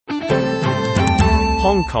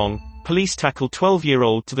Hong Kong, police tackle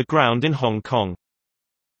 12-year-old to the ground in Hong Kong.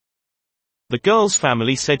 The girl's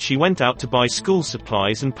family said she went out to buy school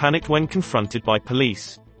supplies and panicked when confronted by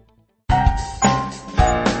police.